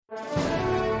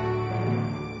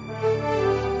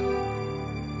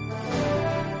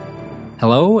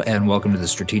Hello, and welcome to the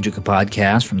Strategica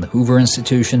podcast from the Hoover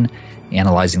Institution,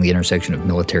 analyzing the intersection of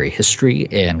military history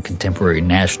and contemporary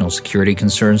national security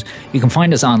concerns. You can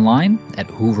find us online at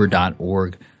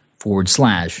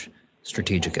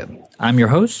hoover.org/Strategica. I'm your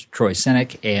host, Troy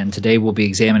Senek, and today we'll be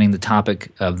examining the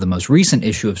topic of the most recent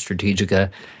issue of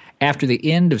Strategica. After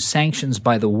the end of sanctions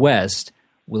by the West,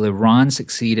 will Iran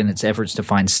succeed in its efforts to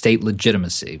find state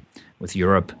legitimacy with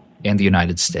Europe and the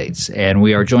United States? And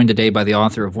we are joined today by the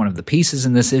author of one of the pieces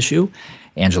in this issue,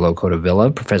 Angelo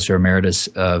Codevilla, Professor Emeritus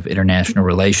of International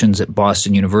Relations at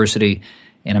Boston University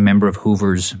and a member of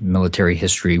Hoover's Military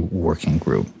History Working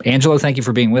Group. Angelo, thank you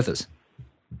for being with us.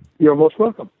 You're most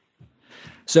welcome.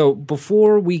 So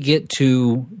before we get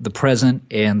to the present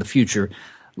and the future,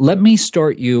 let me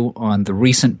start you on the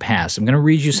recent past. I'm going to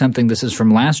read you something. This is from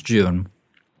last June.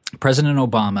 President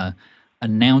Obama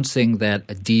announcing that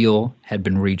a deal had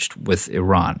been reached with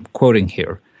Iran. Quoting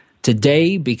here,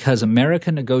 "Today, because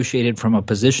America negotiated from a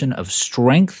position of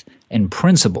strength and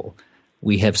principle,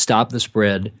 we have stopped the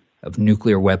spread of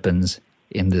nuclear weapons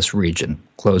in this region."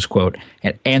 Close quote.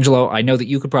 And Angelo, I know that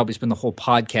you could probably spend the whole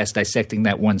podcast dissecting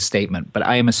that one statement, but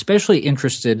I am especially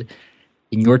interested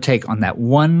in your take on that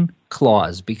one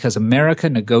clause, because America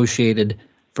negotiated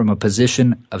from a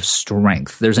position of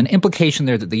strength. There's an implication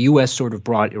there that the U.S. sort of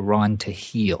brought Iran to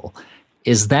heel.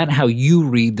 Is that how you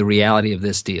read the reality of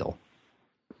this deal?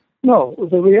 No,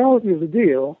 the reality of the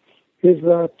deal is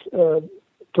that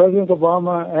President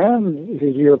Obama and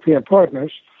his European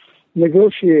partners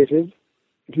negotiated,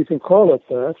 if you can call it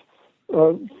that,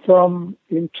 from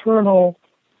internal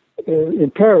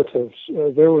imperatives.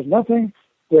 There was nothing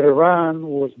that Iran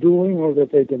was doing or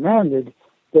that they demanded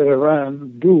that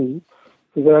Iran do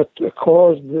that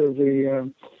caused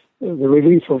the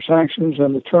relief from sanctions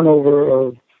and the turnover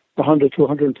of $100 to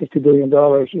 $150 billion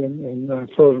in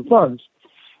frozen funds.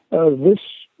 This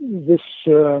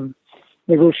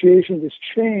negotiation, this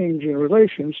change in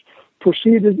relations,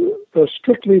 proceeded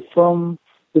strictly from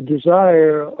the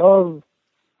desire of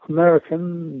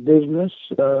American business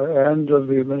and of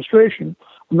the administration,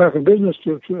 American business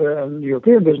and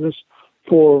European business,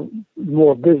 for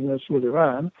more business with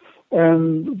Iran,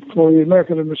 and for the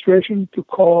American administration to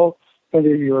call, and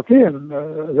the European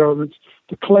governments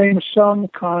to claim some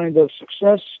kind of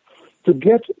success to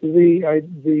get the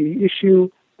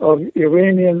issue of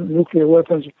Iranian nuclear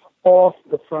weapons off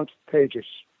the front pages.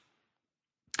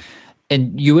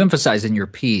 And you emphasize in your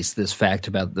piece this fact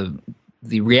about the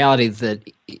reality that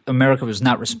America was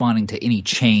not responding to any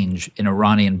change in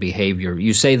Iranian behavior.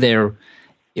 You say there,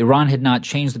 Iran had not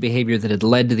changed the behavior that had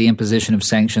led to the imposition of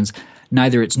sanctions,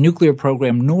 neither its nuclear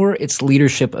program nor its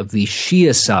leadership of the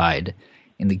Shia side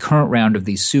in the current round of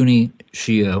the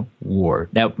Sunni-Shia war.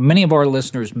 Now, many of our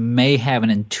listeners may have an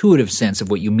intuitive sense of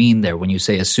what you mean there when you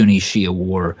say a Sunni-Shia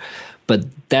war, but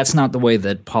that's not the way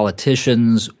that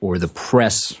politicians or the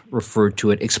press refer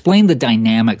to it. Explain the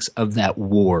dynamics of that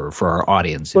war for our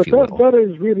audience, if you will. That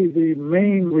is really the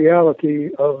main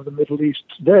reality of the Middle East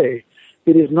today.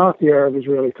 It is not the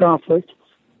Arab-Israeli conflict.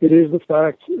 It is the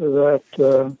fact that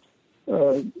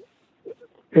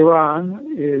Iran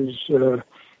is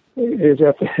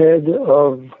at the head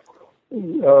of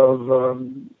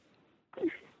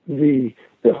the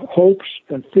hopes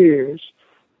and fears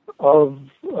of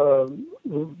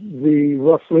the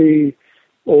roughly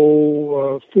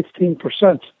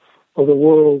 15% of the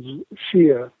world's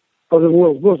Shia, of the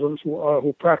world's Muslims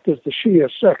who practice the Shia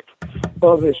sect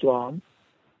of Islam,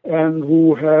 and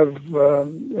who have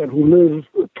and who live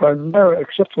primarily,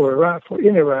 except for Iran,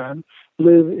 in Iran,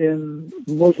 live in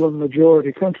Muslim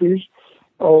majority countries,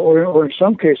 or in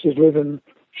some cases live in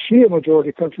Shia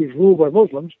majority countries ruled by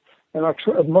Muslims and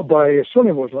by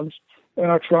Sunni Muslims, and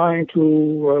are trying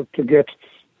to get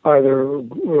either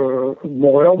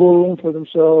more elbow room for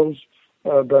themselves,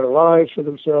 better lives for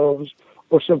themselves,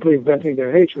 or simply venting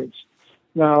their hatreds.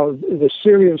 Now, the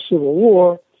Syrian civil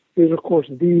war is, of course,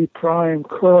 the prime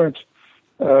current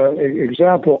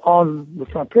example on the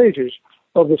front pages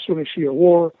of the Sunni-Shia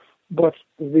war, but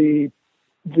the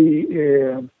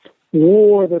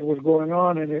war that was going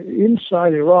on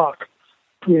inside Iraq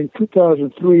between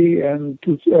 2003 and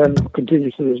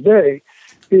continues to this day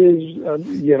is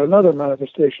yet another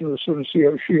manifestation of the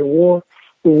Sunni-Shia war,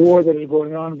 the war that is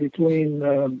going on between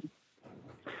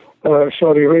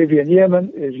Saudi Arabia and Yemen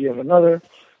is yet another,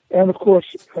 and of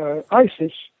course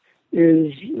ISIS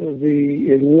is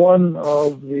one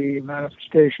of the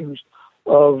manifestations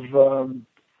of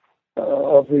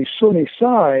the Sunni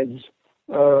side's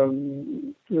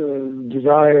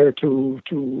desire to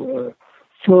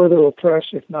further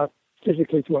oppress, if not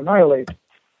physically to annihilate,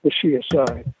 the Shia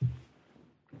side.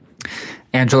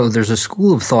 Angelo, there's a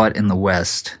school of thought in the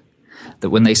West that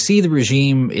when they see the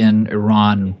regime in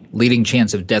Iran leading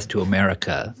chants of death to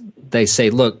America, they say,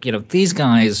 look, these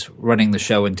guys running the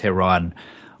show in Tehran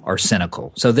are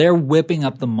cynical. So they're whipping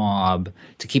up the mob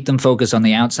to keep them focused on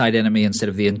the outside enemy instead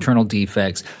of the internal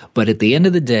defects. But at the end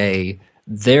of the day,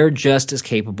 they're just as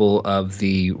capable of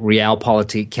the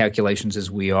realpolitik calculations as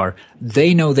we are.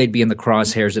 They know they'd be in the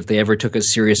crosshairs if they ever took a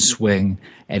serious swing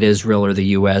at Israel or the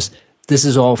U.S. This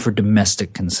is all for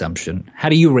domestic consumption. How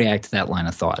do you react to that line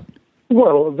of thought?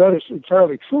 Well, that is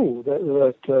entirely true.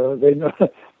 That they know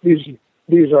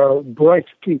these are bright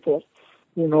people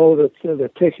who know that they're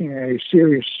taking a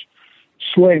serious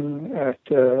swing at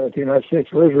the United States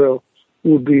or Israel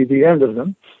would be the end of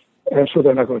them, and so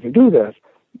they're not going to do that.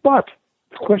 But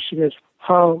the question is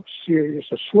how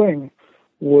serious a swing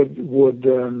would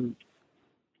bring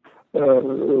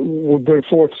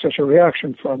forth such a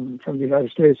reaction from the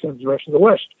United States and the rest of the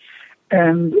West.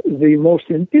 And the most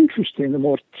interesting, the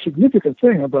most significant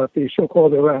thing about the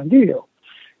so-called Iran deal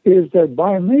is that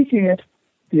by making it,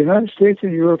 the United States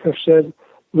and Europe have said,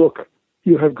 look,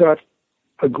 you have got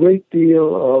a great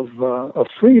deal of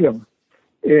freedom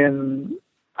in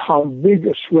how big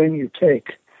a swing you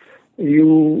take.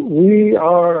 We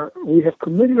have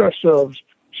committed ourselves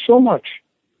so much,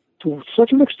 to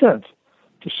such an extent,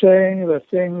 to saying that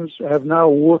things have now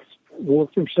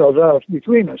worked themselves out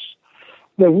between us,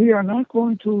 that we are not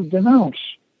going to denounce.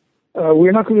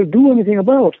 We're not going to do anything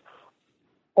about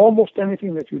almost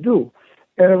anything that you do.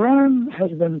 And Iran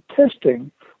has been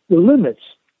testing the limits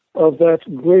of that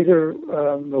greater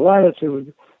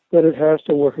latitude that it has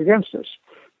to work against us.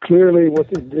 Clearly, what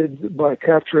they did by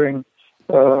capturing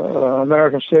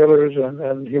American sailors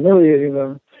and humiliating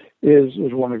them is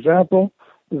one example.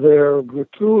 Their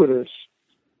gratuitous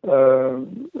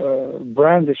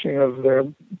brandishing of their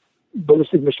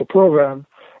ballistic missile program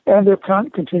and their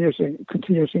continuous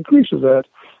increase of that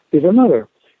is another.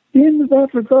 In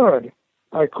that regard,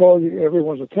 I call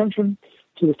everyone's attention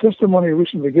to the testimony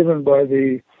recently given by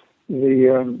the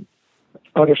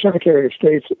Under Secretary of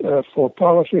State for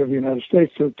Policy of the United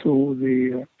States to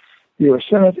the U.S.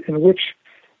 Senate, in which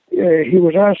he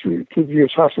was asked, to the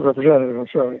U.S. House of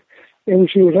Representatives, in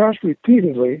which he was asked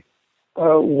repeatedly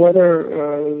whether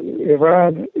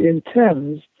Iran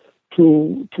intends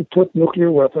to put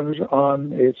nuclear weapons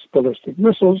on its ballistic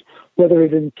missiles, whether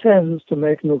it intends to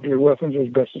make nuclear weapons as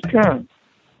best it can.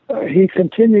 He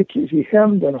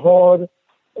hemmed and hawed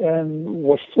and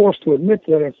was forced to admit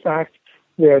that, in fact,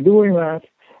 they are doing that,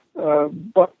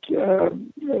 and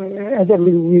that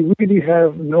we really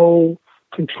have no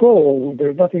control.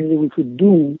 There's nothing that we could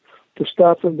do to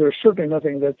stop them. There's certainly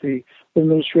nothing that the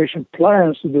administration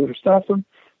plans to do to stop them,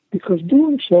 because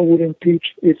doing so would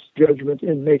impeach its judgment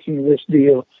in making this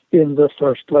deal in the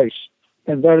first place.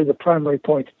 And that is the primary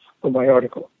point of my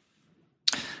article.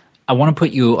 I want to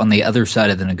put you on the other side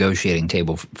of the negotiating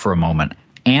table for a moment.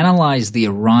 Analyze the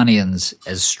Iranians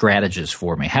as strategists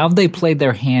for me. How have they played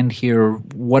their hand here?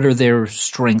 What are their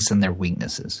strengths and their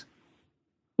weaknesses?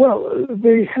 Well,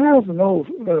 they have no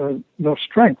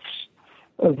strengths.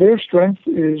 Their strength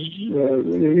is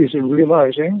in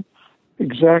realizing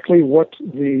exactly what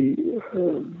the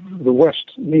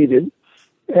West needed,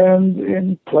 and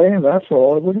in playing that for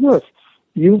all it was worth.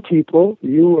 You people,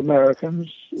 you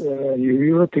Americans, you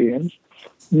Europeans,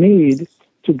 need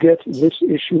to get this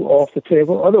issue off the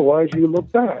table. Otherwise, you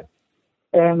look bad.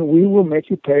 And we will make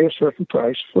you pay a certain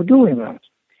price for doing that.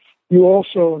 You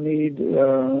also need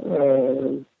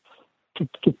to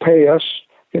pay us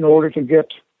in order to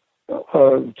get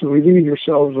to relieve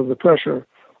yourselves of the pressure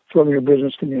from your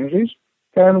business communities.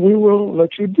 And we will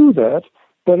let you do that,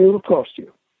 but it will cost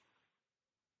you.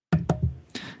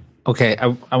 Okay,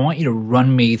 I want you to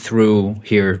run me through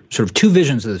here sort of two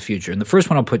visions of the future. And the first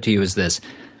one I'll put to you is this.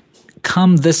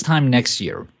 Come this time next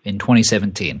year, in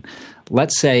 2017,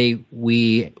 let's say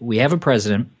we have a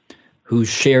president who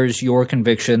shares your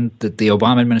conviction that the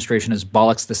Obama administration has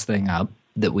bollocksed this thing up,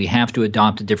 that we have to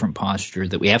adopt a different posture,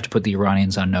 that we have to put the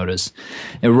Iranians on notice.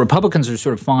 And Republicans are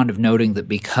sort of fond of noting that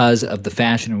because of the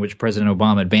fashion in which President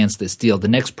Obama advanced this deal, the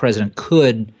next president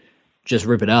could just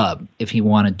rip it up if he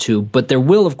wanted to. But there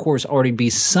will, of course, already be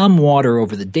some water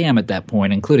over the dam at that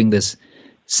point, including this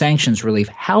sanctions relief.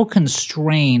 How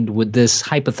constrained would this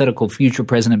hypothetical future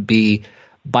president be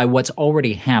by what's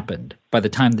already happened by the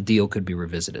time the deal could be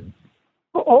revisited?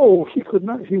 Oh, he could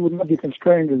not. He would not be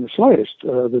constrained in the slightest.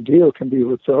 The deal can be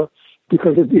withdrawn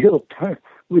because the deal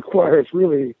requires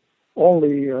really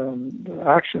only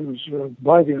actions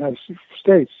by the United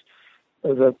States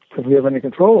that we have any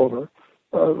control over.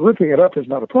 Ripping it up is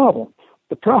not a problem.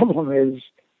 The problem is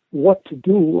what to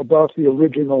do about the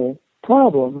original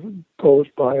problems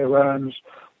posed by Iran's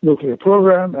nuclear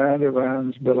program and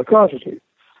Iran's bellicosity.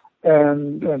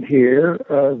 And here,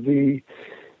 the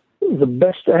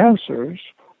best answers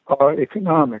are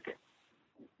economic.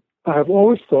 I have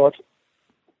always thought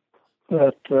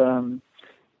that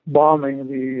bombing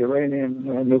the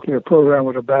Iranian nuclear program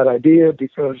was a bad idea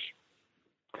because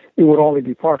it would only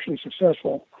be partially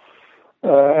successful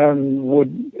and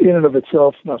would, in and of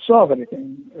itself, not solve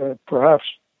anything. Perhaps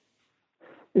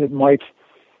it might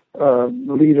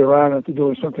lead Iran into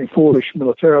doing something foolish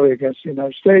militarily against the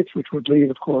United States, which would lead,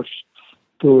 of course,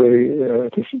 to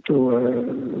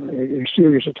a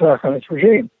serious attack on its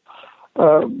regime.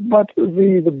 But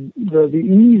the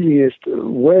easiest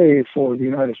way for the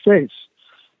United States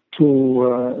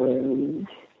to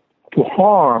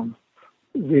harm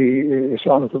the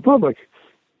Islamic Republic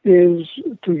is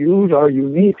to use our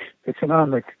unique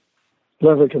economic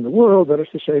leverage in the world, that is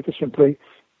to say, to simply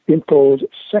impose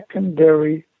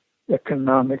secondary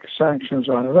economic sanctions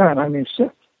on Iran. I mean,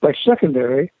 by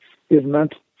secondary is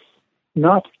meant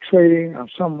not trading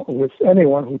with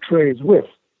anyone who trades with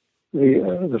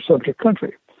the subject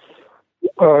country.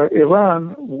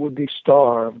 Iran would be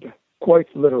starved, quite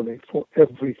literally, for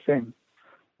everything.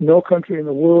 No country in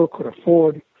the world could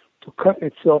afford to cut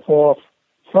itself off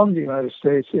from the United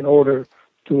States in order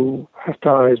to have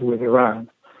ties with Iran.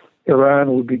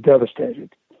 Iran would be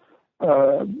devastated.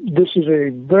 This is a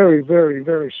very, very,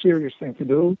 very serious thing to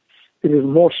do. It is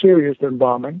more serious than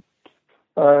bombing.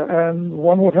 And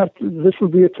this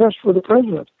would be a test for the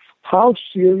president. How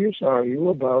serious are you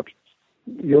about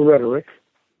your rhetoric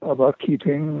about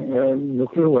keeping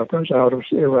nuclear weapons out of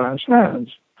Iran's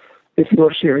hands? If you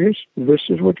are serious, this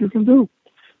is what you can do.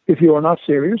 If you are not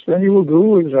serious, then you will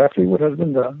do exactly what has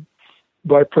been done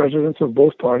by presidents of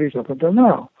both parties up until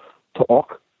now.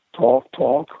 Talk,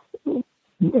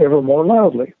 ever more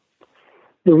loudly.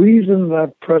 The reason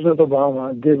that President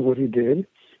Obama did what he did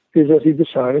is that he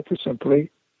decided to simply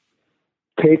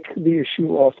take the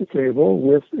issue off the table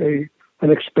with an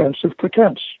expensive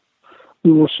pretense.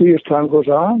 We will see as time goes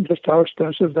on just how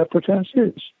expensive that pretense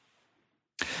is.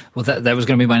 Well, that was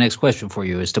going to be my next question for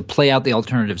you, is to play out the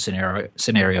alternative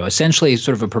scenario, essentially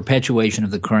sort of a perpetuation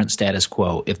of the current status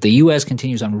quo. If the U.S.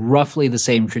 continues on roughly the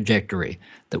same trajectory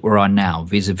that we're on now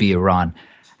vis-a-vis Iran,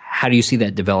 how do you see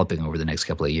that developing over the next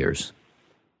couple of years?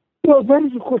 Well, that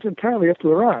is, of course, entirely up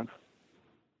to Iran.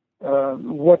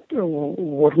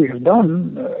 What we have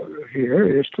done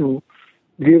here is to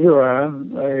give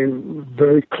Iran a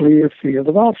very clear field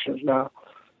of options. Now,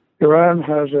 Iran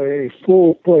has a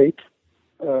full plate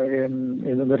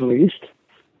in the Middle East.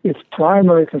 Its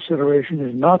primary consideration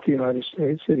is not the United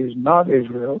States. It is not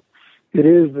Israel. It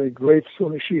is the great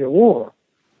Sunni-Shia war.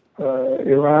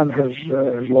 Iran has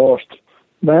lost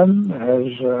men,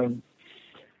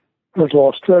 has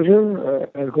lost treasure,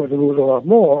 and is going to lose a lot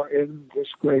more in this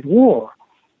great war.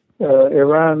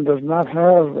 Iran does not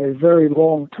have a very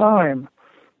long time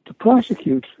to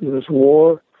prosecute this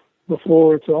war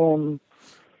before its own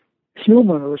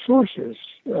human resources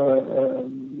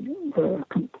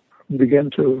begin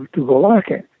to go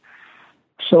lacking.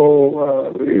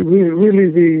 So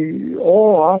really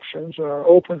all options are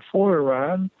open for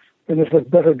Iran, and it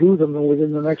had better do them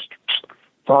within the next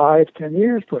 5-10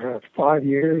 years, perhaps 5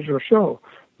 years or so.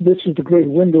 This is the great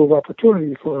window of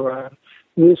opportunity for Iran.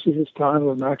 This is its time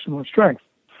of maximum strength.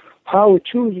 How it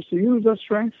chooses to use that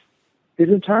strength is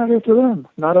entirely up to them,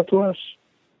 not up to us.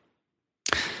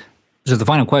 So the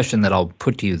final question that I'll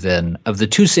put to you then, of the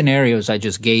two scenarios I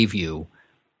just gave you,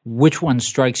 which one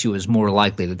strikes you as more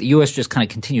likely, that the U.S. just kind of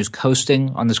continues coasting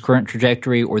on this current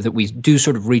trajectory, or that we do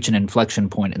sort of reach an inflection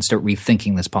point and start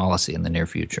rethinking this policy in the near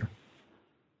future?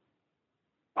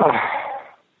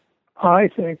 I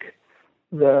think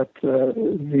that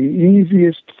the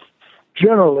easiest,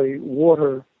 generally,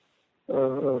 water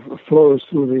flows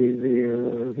through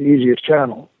the easiest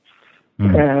channel.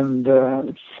 And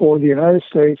for the United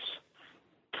States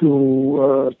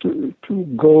to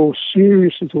go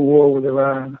seriously to war with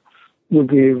Iran would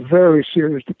be a very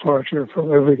serious departure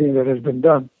from everything that has been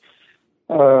done.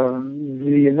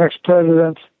 The next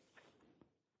president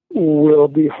will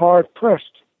be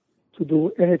hard-pressed to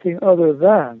do anything other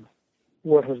than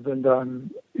what has been done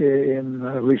in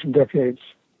recent decades.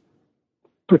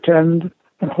 Pretend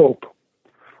and hope.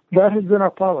 That has been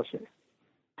our policy.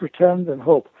 Pretend and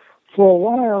hope. For a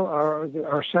while,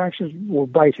 our sanctions were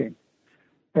biting,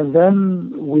 and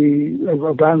then we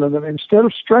abandoned them. Instead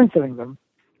of strengthening them,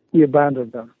 we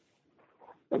abandoned them.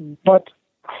 But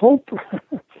hope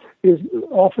is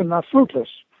often not fruitless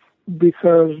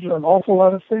because an awful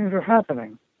lot of things are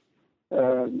happening.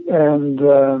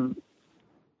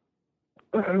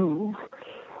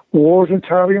 War is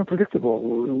entirely unpredictable.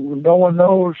 No one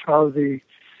knows how, for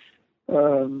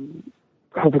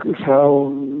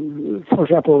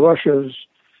example, Russia's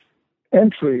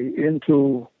entry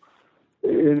into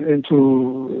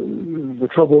the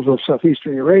troubles of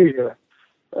southeastern Eurasia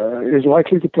is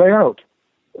likely to play out.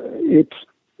 It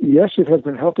has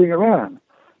been helping Iran,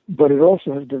 but it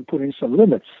also has been putting some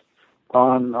limits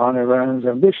on Iran's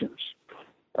ambitions.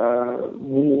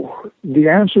 The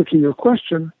answer to your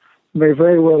question may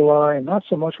very well lie not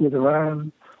so much with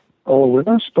Iran or with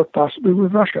us, but possibly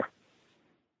with Russia.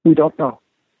 We don't know.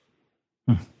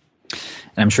 And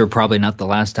I'm sure probably not the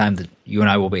last time that you and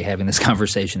I will be having this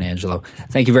conversation, Angelo.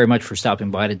 Thank you very much for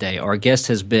stopping by today. Our guest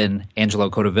has been Angelo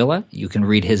Codevilla. You can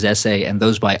read his essay and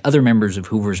those by other members of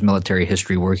Hoover's Military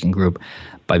History Working Group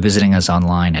by visiting us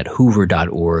online at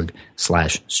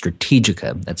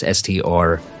hoover.org/Strategica. That's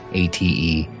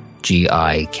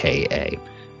STRATEGIKA.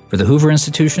 For the Hoover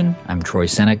Institution, I'm Troy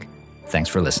Senek. Thanks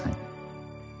for listening.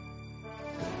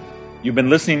 You've been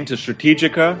listening to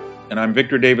Strategica, and I'm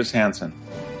Victor Davis Hanson.